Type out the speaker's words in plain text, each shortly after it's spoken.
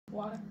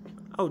Water.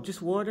 Oh,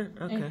 just water?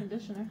 Okay. And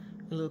conditioner.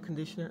 A little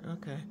conditioner?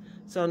 Okay.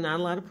 So not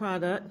a lot of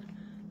product,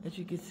 as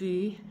you can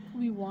see.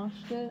 We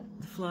washed it.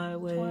 The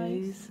flyaways,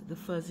 twice. the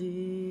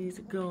fuzzies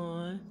are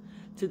gone.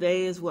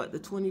 Today is what, the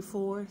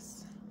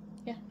 24th?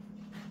 Yeah.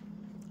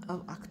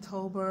 Of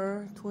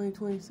October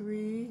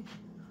 2023.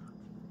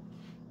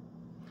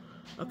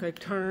 Okay,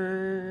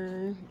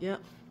 turn,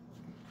 yep.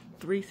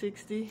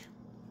 360.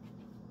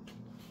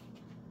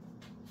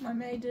 My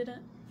maid did it.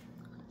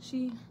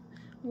 She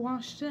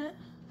washed it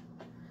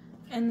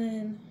and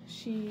then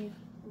she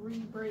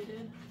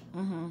re-braided.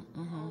 All of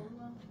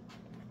them.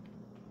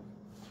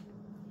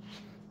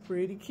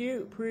 Pretty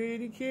cute,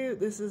 pretty cute.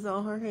 This is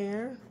all her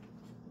hair.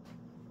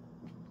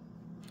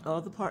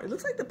 All the parts. It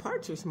looks like the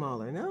parts are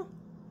smaller, no?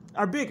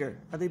 Are bigger.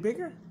 Are they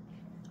bigger?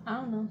 I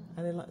don't know.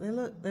 Are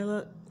they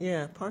look,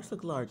 yeah, parts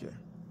look larger.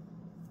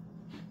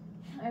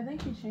 I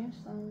think he changed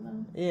some of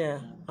them. Yeah,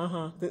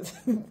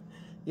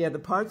 yeah, the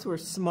parts were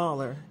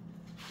smaller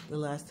the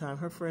last time.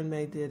 Her friend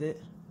May did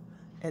it.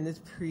 And it's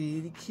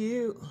pretty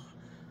cute.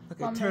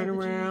 Okay, turn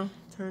around,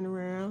 turn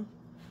around,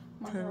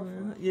 turn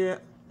around. Yeah,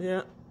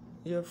 yeah.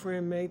 Your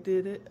friend May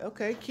did it.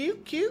 Okay,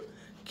 cute, cute,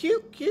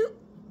 cute, cute.